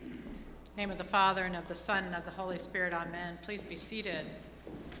In the name of the Father, and of the Son, and of the Holy Spirit, amen. Please be seated.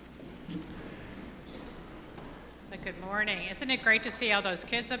 So good morning. Isn't it great to see all those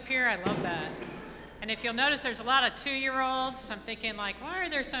kids up here? I love that. And if you'll notice, there's a lot of 2-year-olds. I'm thinking, like, why are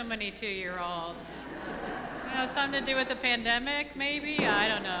there so many 2-year-olds? You know, something to do with the pandemic, maybe? I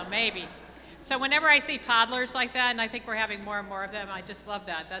don't know, maybe. So whenever I see toddlers like that, and I think we're having more and more of them, I just love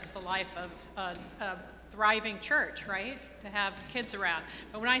that. That's the life of a thriving church, right? To have kids around.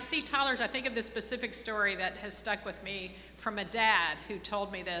 But when I see toddlers, I think of this specific story that has stuck with me from a dad who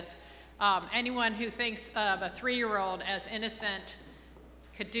told me this. Anyone who thinks of a 3-year-old as innocent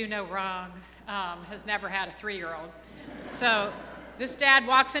could do no wrong, has never had a 3-year-old. So this dad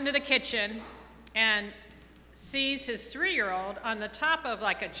walks into the kitchen and sees his 3-year-old on the top of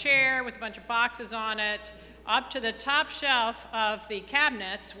like a chair with a bunch of boxes on it, up to the top shelf of the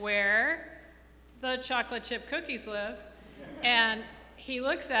cabinets where the chocolate chip cookies live. And he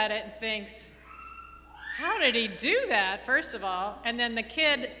looks at it and thinks, how did he do that, first of all? And then the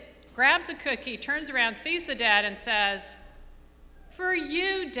kid grabs a cookie, turns around, sees the dad, and says, "For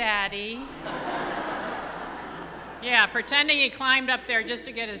you, Daddy." Yeah, pretending he climbed up there just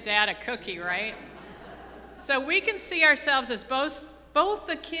to get his dad a cookie, right? So we can see ourselves as both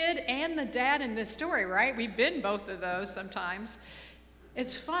the kid and the dad in this story, right? We've been both of those sometimes.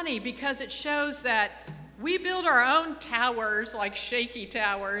 It's funny because it shows that we build our own towers, like shaky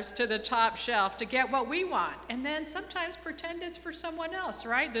towers, to the top shelf to get what we want. And then sometimes pretend it's for someone else,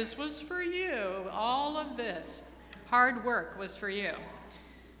 right? This was for you. All of this hard work was for you.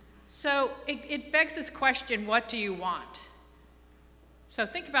 So it begs this question, what do you want? So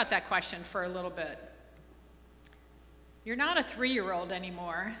think about that question for a little bit. You're not a 3-year-old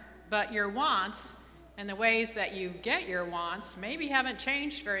anymore, but your wants and the ways that you get your wants maybe haven't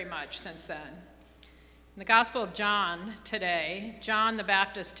changed very much since then. In the Gospel of John today, John the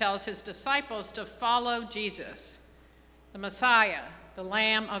Baptist tells his disciples to follow Jesus, the Messiah, the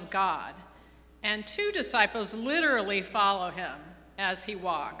Lamb of God. And 2 disciples literally follow him as he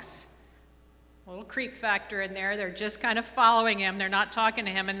walks. A little creep factor in there. They're just kind of following him. They're not talking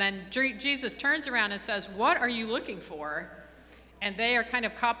to him. And then Jesus turns around and says, "What are you looking for?" And they are kind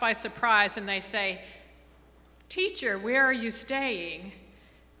of caught by surprise, and they say, "Teacher, where are you staying?"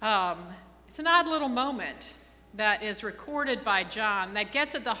 It's an odd little moment that is recorded by John that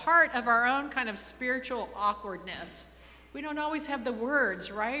gets at the heart of our own kind of spiritual awkwardness. We don't always have the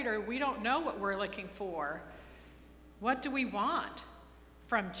words, right? Or we don't know what we're looking for. What do we want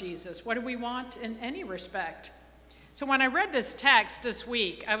from Jesus? What do we want in any respect? So when I read this text this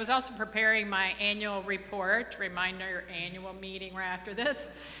week, I was also preparing my annual report, reminder annual meeting right after this.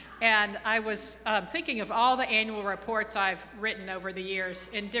 And I was thinking of all the annual reports I've written over the years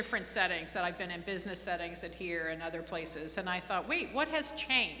in different settings, that I've been in business settings and here and other places. And I thought, wait, what has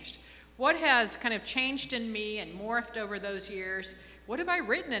changed? What has kind of changed in me and morphed over those years? What have I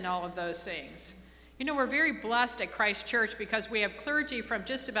written in all of those things? You know, we're very blessed at Christ Church because we have clergy from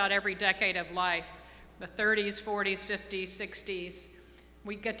just about every decade of life, the 30s, 40s, 50s, 60s.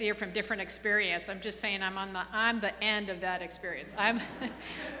 We get to hear from different experience. I'm just saying I'm the end of that experience. I'm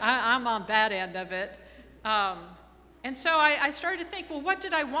on that end of it. And so I started to think, well, what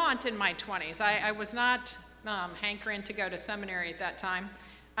did I want in my 20s? I was not hankering to go to seminary at that time.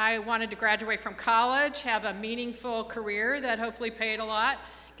 I wanted to graduate from college, have a meaningful career that hopefully paid a lot,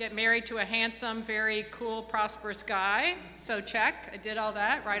 get married to a handsome, very cool, prosperous guy. So check, I did all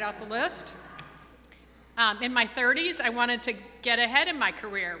that right off the list. In my 30s, I wanted to get ahead in my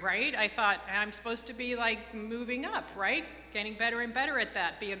career, right? I thought I'm supposed to be like moving up, right? Getting better and better at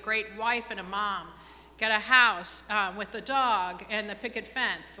that, be a great wife and a mom, get a house with the dog and the picket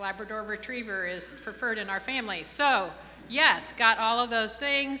fence. Labrador Retriever is preferred in our family. So yes, got all of those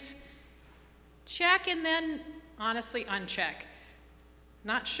things. Check and then honestly uncheck.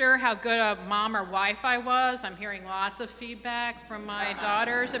 Not sure how good a mom or wife I was. I'm hearing lots of feedback from my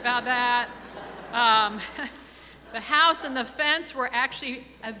daughters about that. The house and the fence were actually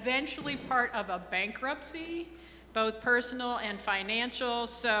eventually part of a bankruptcy, both personal and financial,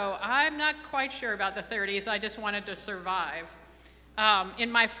 so I'm not quite sure about the 30s. I just wanted to survive.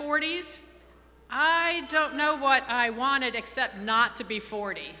 In my 40s, I don't know what I wanted except not to be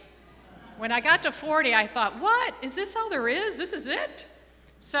 40. When I got to 40, I thought, what? Is this all there is? This is it?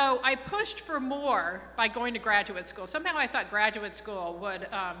 So I pushed for more by going to graduate school. Somehow I thought graduate school would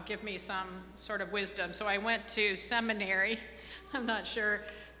give me some sort of wisdom. So I went to seminary. I'm not sure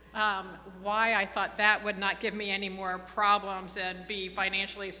why I thought that would not give me any more problems and be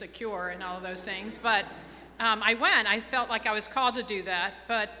financially secure and all of those things. But I went. I felt like I was called to do that.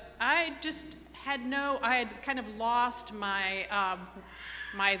 But I just I had kind of lost my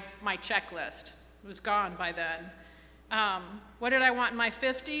my checklist. It was gone by then. What did I want in my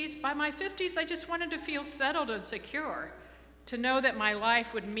 50s? By my 50s, I just wanted to feel settled and secure, to know that my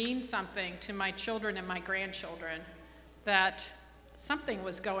life would mean something to my children and my grandchildren, that something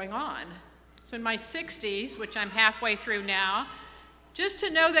was going on. So in my 60s, which I'm halfway through now, just to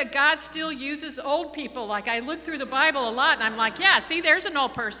know that God still uses old people. Like, I look through the Bible a lot and I'm like, yeah, see, there's an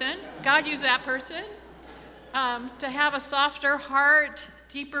old person. God used that person. To have a softer heart,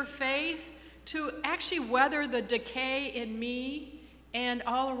 deeper faith, to actually weather the decay in me and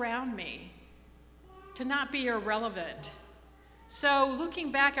all around me, to not be irrelevant. So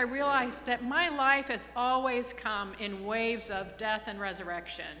looking back, I realized that my life has always come in waves of death and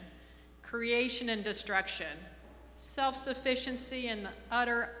resurrection, creation and destruction, self-sufficiency and the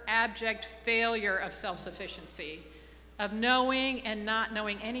utter abject failure of self-sufficiency, of knowing and not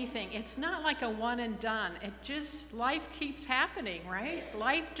knowing anything. It's not like a one and done. It just, life keeps happening, right?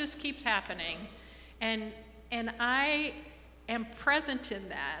 Life just keeps happening. And I am present in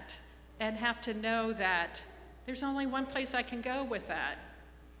that and have to know that there's only one place I can go with that.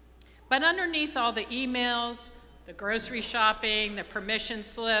 But underneath all the emails, the grocery shopping, the permission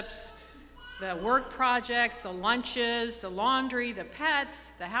slips, the work projects, the lunches, the laundry, the pets,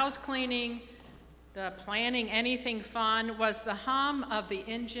 the house cleaning, the planning anything fun, was the hum of the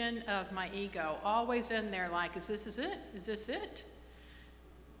engine of my ego, always in there like, is this it? Is this it?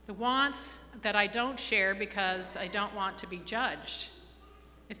 The wants that I don't share because I don't want to be judged.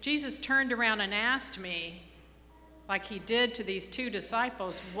 If Jesus turned around and asked me, like he did to these two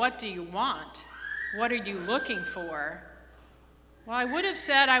disciples, what do you want? What are you looking for? Well, I would have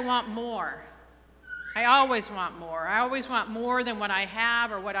said, I want more. I always want more. I always want more than what I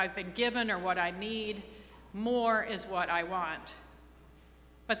have or what I've been given or what I need. More is what I want.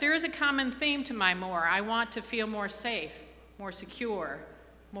 But there is a common theme to my more. I want to feel more safe, more secure,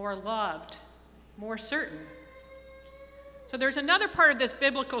 more loved, more certain. So there's another part of this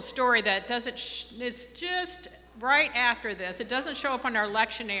biblical story that it's just right after this. It doesn't show up on our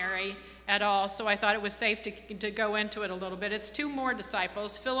lectionary at all, so I thought it was safe to go into it a little bit. It's two more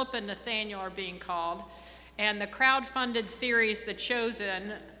disciples. Philip and Nathaniel are being called, and the crowd-funded series, The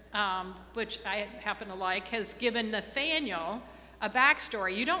Chosen, which I happen to like, has given Nathaniel a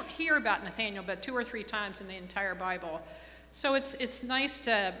backstory. You don't hear about Nathaniel but 2 or 3 times in the entire Bible. So it's nice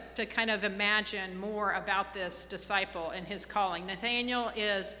to kind of imagine more about this disciple and his calling. Nathaniel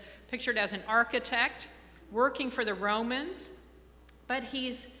is pictured as an architect working for the Romans, but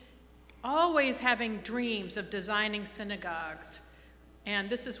he's always having dreams of designing synagogues. And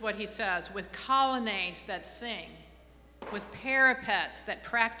this is what he says: with colonnades that sing, with parapets that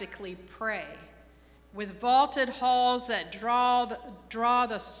practically pray, with vaulted halls that draw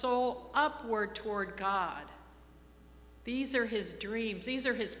the soul upward toward God. These are his dreams, these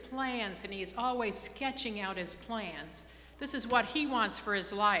are his plans, and he's always sketching out his plans. This is what he wants for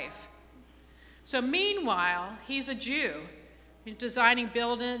his life. So meanwhile, he's a Jew. He's designing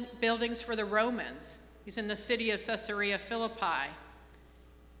buildings for the Romans. He's in the city of Caesarea Philippi.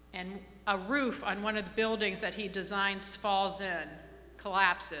 And a roof on one of the buildings that he designs falls in,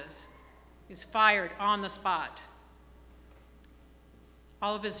 collapses. He's fired on the spot.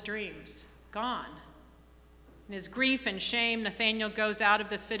 All of his dreams gone. In his grief and shame, Nathaniel goes out of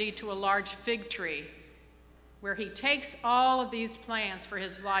the city to a large fig tree, where he takes all of these plans for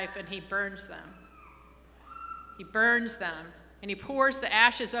his life and he burns them. He burns them, and he pours the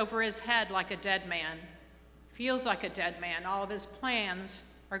ashes over his head like a dead man. Feels like a dead man. All of his plans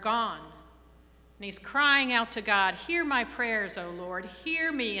are gone. And he's crying out to God, "Hear my prayers, O Lord.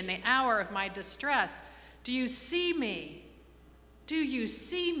 Hear me in the hour of my distress. Do you see me? Do you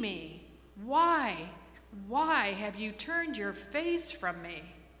see me? Why have you turned your face from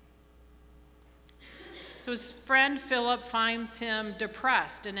me?" So his friend Philip finds him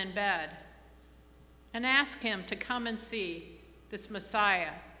depressed and in bed and asks him to come and see this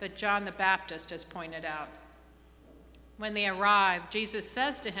Messiah that John the Baptist has pointed out. When they arrive, Jesus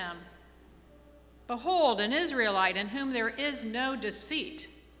says to him, "Behold, an Israelite in whom there is no deceit."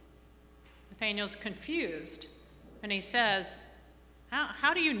 Nathanael's confused, and he says,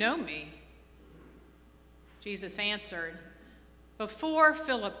 How do you know me?" Jesus answered, "Before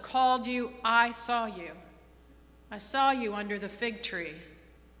Philip called you, I saw you. I saw you under the fig tree."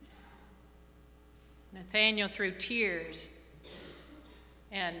 Nathanael, through tears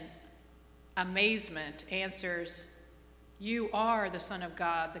and amazement, answers, "You are the Son of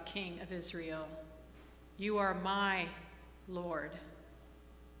God, the King of Israel. You are my Lord."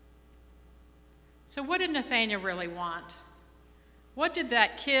 So what did Nathanael really want? What did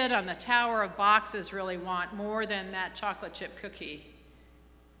that kid on the Tower of Boxes really want more than that chocolate chip cookie?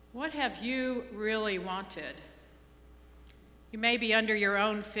 What have you really wanted? You may be under your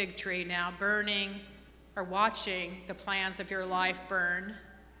own fig tree now, burning or watching the plans of your life burn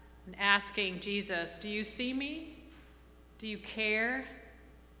and asking Jesus, do you see me? Do you care?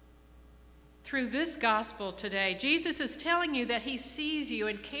 Through this gospel today, Jesus is telling you that he sees you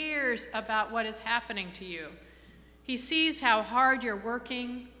and cares about what is happening to you. He sees how hard you're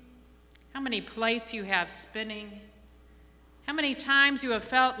working, how many plates you have spinning, how many times you have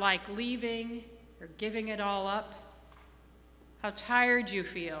felt like leaving or giving it all up, how tired you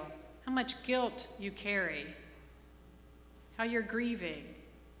feel, how much guilt you carry, how you're grieving,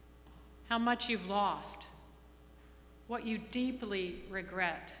 how much you've lost, what you deeply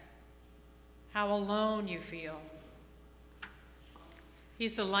regret, how alone you feel.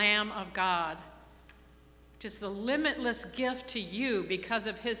 He's the Lamb of God, which is the limitless gift to you because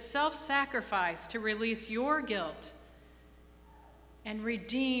of his self-sacrifice to release your guilt and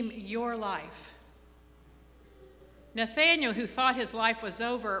redeem your life. Nathanael, who thought his life was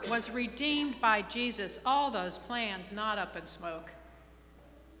over, was redeemed by Jesus. All those plans not up in smoke.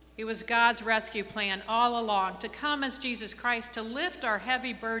 It was God's rescue plan all along, to come as Jesus Christ, to lift our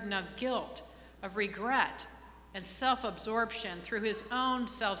heavy burden of guilt, of regret, and self-absorption through his own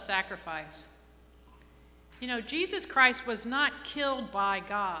self-sacrifice. You know, Jesus Christ was not killed by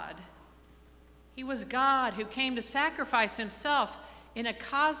God. He was God who came to sacrifice himself in a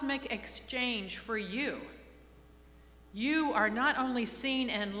cosmic exchange for you. You are not only seen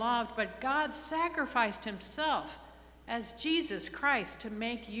and loved, but God sacrificed himself as Jesus Christ to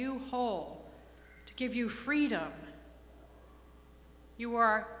make you whole, to give you freedom. You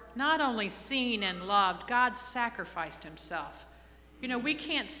are not only seen and loved, God sacrificed himself. You know, we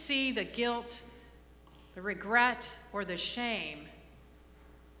can't see the guilt, the regret, or the shame.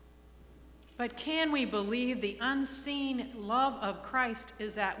 But can we believe the unseen love of Christ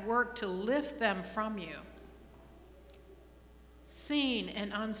is at work to lift them from you? Seen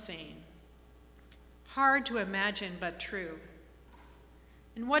and unseen. Hard to imagine, but true.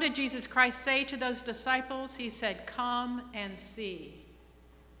 And what did Jesus Christ say to those disciples? He said, "Come and see.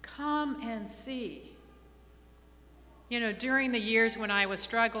 Come and see." You know, during the years when I was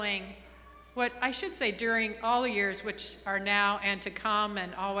struggling, what I should say during all the years which are now and to come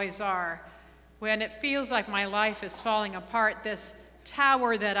and always are, when it feels like my life is falling apart, this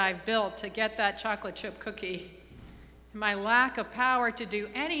tower that I've built to get that chocolate chip cookie, my lack of power to do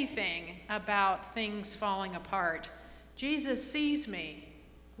anything about things falling apart, Jesus sees me,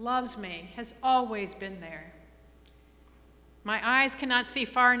 loves me, has always been there. My eyes cannot see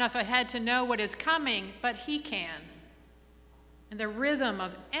far enough ahead to know what is coming, but he can. And the rhythm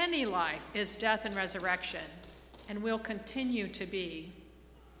of any life is death and resurrection, and will continue to be.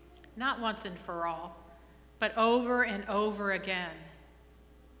 Not once and for all, but over and over again.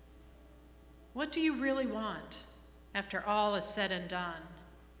 What do you really want after all is said and done?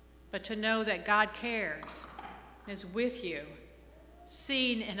 But to know that God cares, is with you,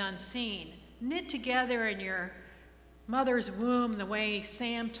 seen and unseen, knit together in your mother's womb the way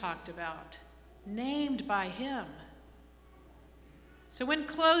Sam talked about, named by him. So in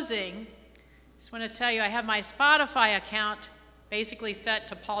closing, I just want to tell you I have my Spotify account basically set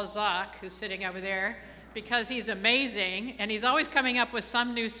to Paul Zach, who's sitting over there, because he's amazing, and he's always coming up with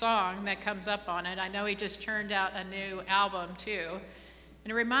some new song that comes up on it. I know he just turned out a new album too.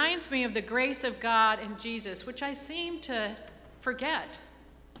 And it reminds me of the grace of God in Jesus, which I seem to forget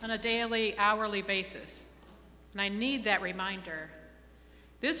on a daily, hourly basis. And I need that reminder.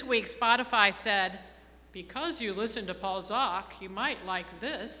 This week, Spotify said, because you listen to Paul Zach, you might like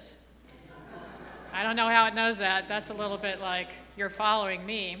this. I don't know how it knows that. That's a little bit like you're following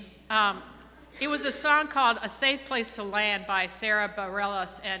me. It was a song called A Safe Place to Land by Sarah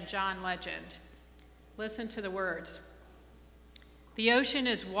Bareilles and John Legend. Listen to the words. The ocean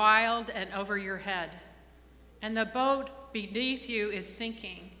is wild and over your head, and the boat beneath you is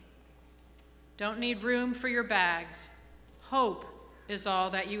sinking. Don't need room for your bags. Hope is all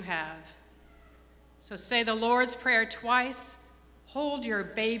that you have. So say the Lord's Prayer twice. Hold your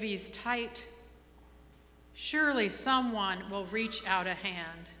babies tight. Surely someone will reach out a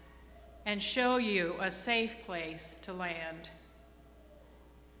hand and show you a safe place to land.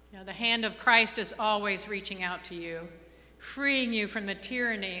 You know, the hand of Christ is always reaching out to you, freeing you from the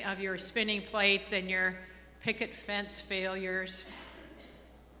tyranny of your spinning plates and your picket fence failures,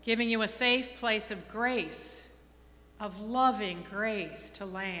 giving you a safe place of grace, of loving grace to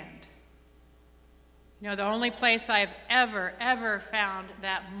land. You know, the only place I've ever found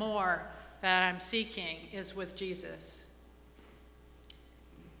that more that I'm seeking is with Jesus.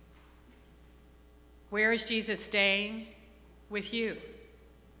 Where is Jesus staying? With you.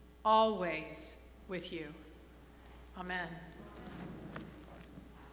 always with you. Amen.